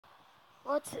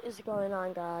What is going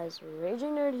on, guys?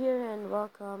 Raging Nerd here, and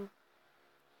welcome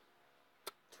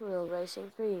to Real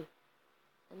Racing 3.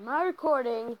 And my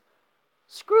recording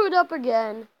screwed up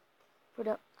again for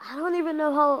the I don't even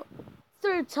know how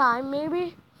third time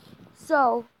maybe.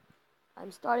 So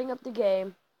I'm starting up the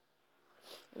game,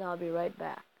 and I'll be right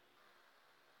back.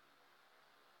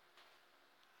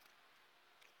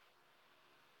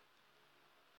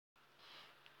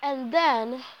 And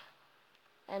then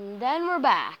we're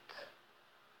back.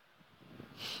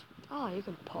 Oh, you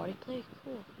can party play,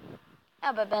 cool.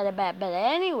 But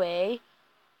anyway.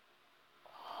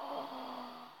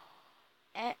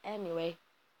 Anyway.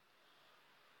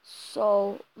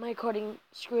 So my recording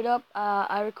screwed up.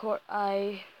 I record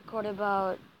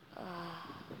about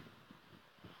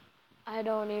I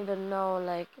don't even know,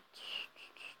 like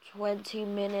 20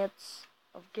 minutes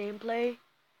of gameplay.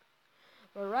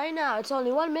 But right now it's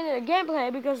only 1 minute of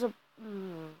gameplay because of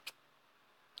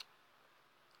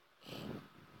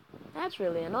that's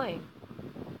really annoying.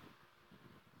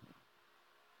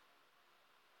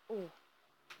 Oh,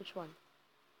 which one?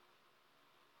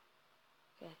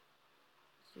 Okay,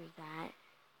 let's do that.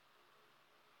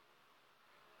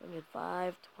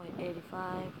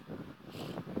 105.85.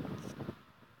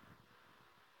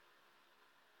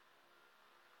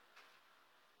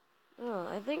 Oh,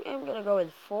 I think I'm gonna go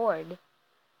with Ford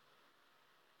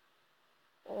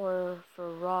or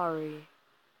Ferrari.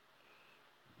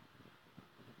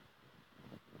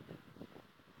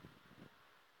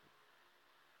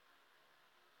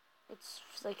 It's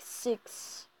like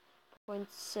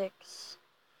 6.6.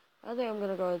 I think I'm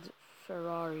gonna go with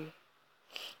Ferrari.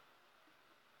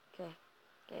 Okay,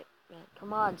 man,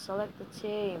 come on, select the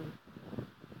team.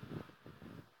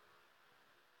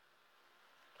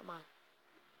 Come on.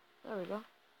 There we go.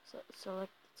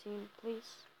 Select the team,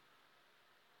 please.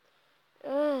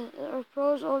 Are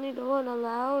pros only the one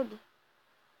allowed?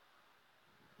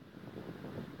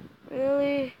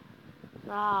 Really?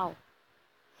 No.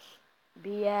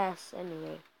 BS,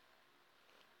 anyway.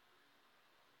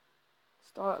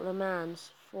 Start Le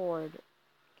Mans, Ford.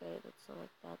 Okay, let's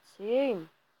select that team.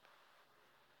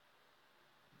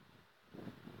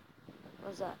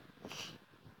 What's that?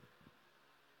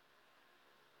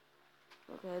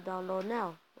 Okay, download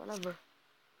now. Whatever.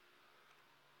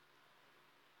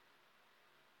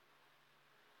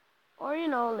 Or,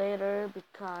 later,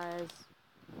 because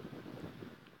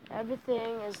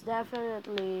everything is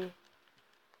definitely...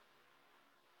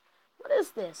 What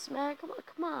is this, man? Come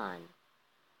on.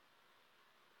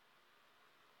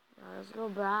 Now let's go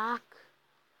back.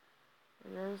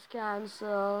 And then let's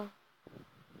cancel.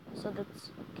 So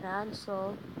that's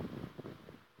cancel.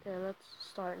 Okay, let's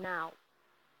start now.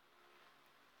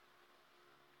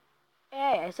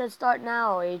 Hey, I said start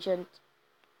now, agent.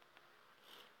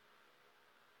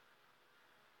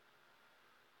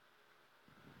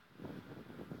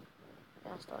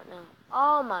 Yeah, start now.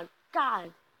 Oh my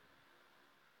god.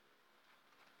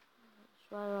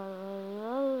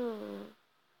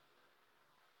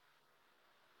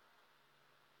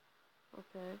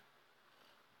 Okay.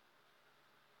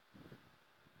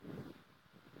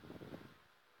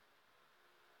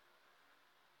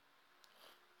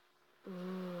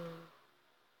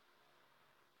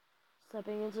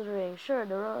 Stepping into the ring. Sure,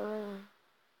 the road.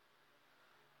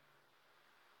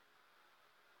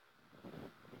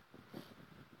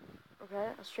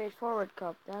 Okay, a straightforward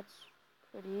cup. That's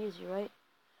pretty easy, right?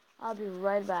 I'll be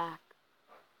right back.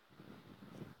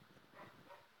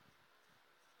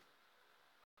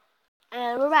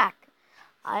 And we're back.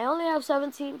 I only have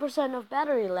 17% of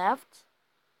battery left.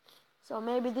 So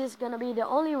maybe this is gonna be the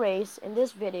only race in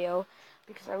this video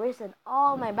because I wasted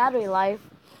all my battery life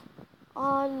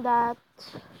on that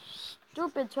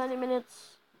stupid 20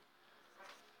 minutes.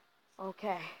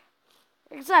 Okay.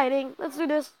 Exciting. Let's do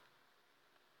this.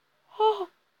 Oh.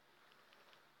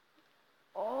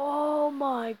 Oh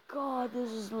my god,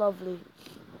 this is lovely.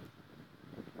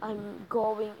 I'm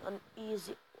going an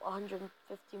easy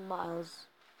 150 miles.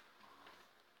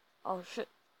 Oh shit.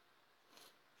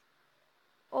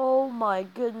 Oh my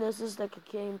goodness, it's like a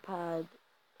gamepad.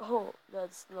 Oh,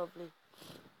 that's lovely.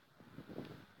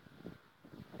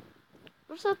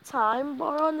 There's a time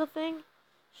bar on the thing?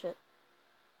 Shit.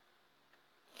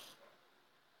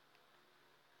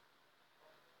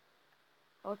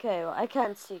 Okay, well, I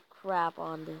can't see crap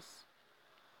on this.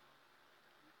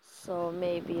 So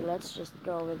maybe let's just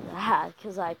go with that,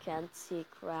 because I can't see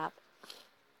crap.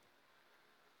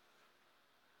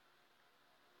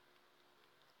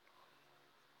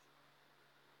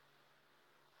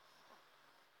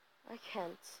 I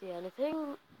can't see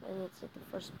anything, and it's like the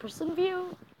first person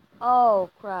view.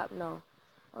 Oh crap, no.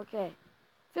 Okay.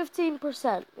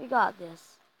 15%. We got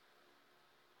this.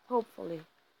 Hopefully.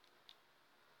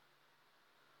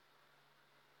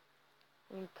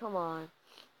 I mean, come on.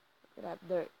 Look at that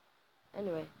dirt.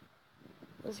 Anyway,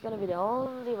 this is gonna be the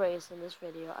only race in this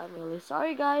video. I'm really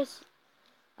sorry, guys.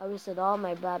 I wasted all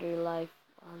my battery life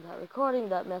on that recording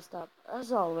that messed up,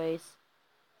 as always.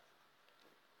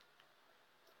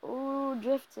 Ooh,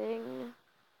 drifting.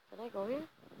 Can I go here?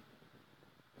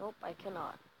 Nope, I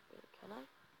cannot. Wait, can I?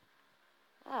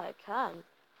 Yeah, I can.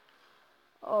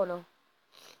 Oh no.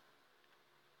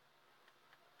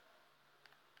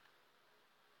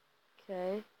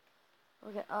 Okay.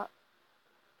 Okay,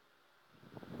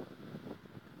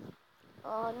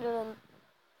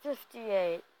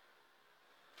 158.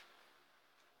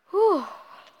 Whew.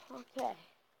 Okay.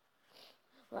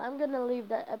 Well, I'm gonna leave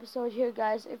that episode here,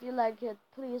 guys. If you like it,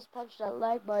 please punch that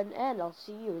like button, and I'll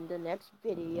see you in the next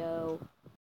video.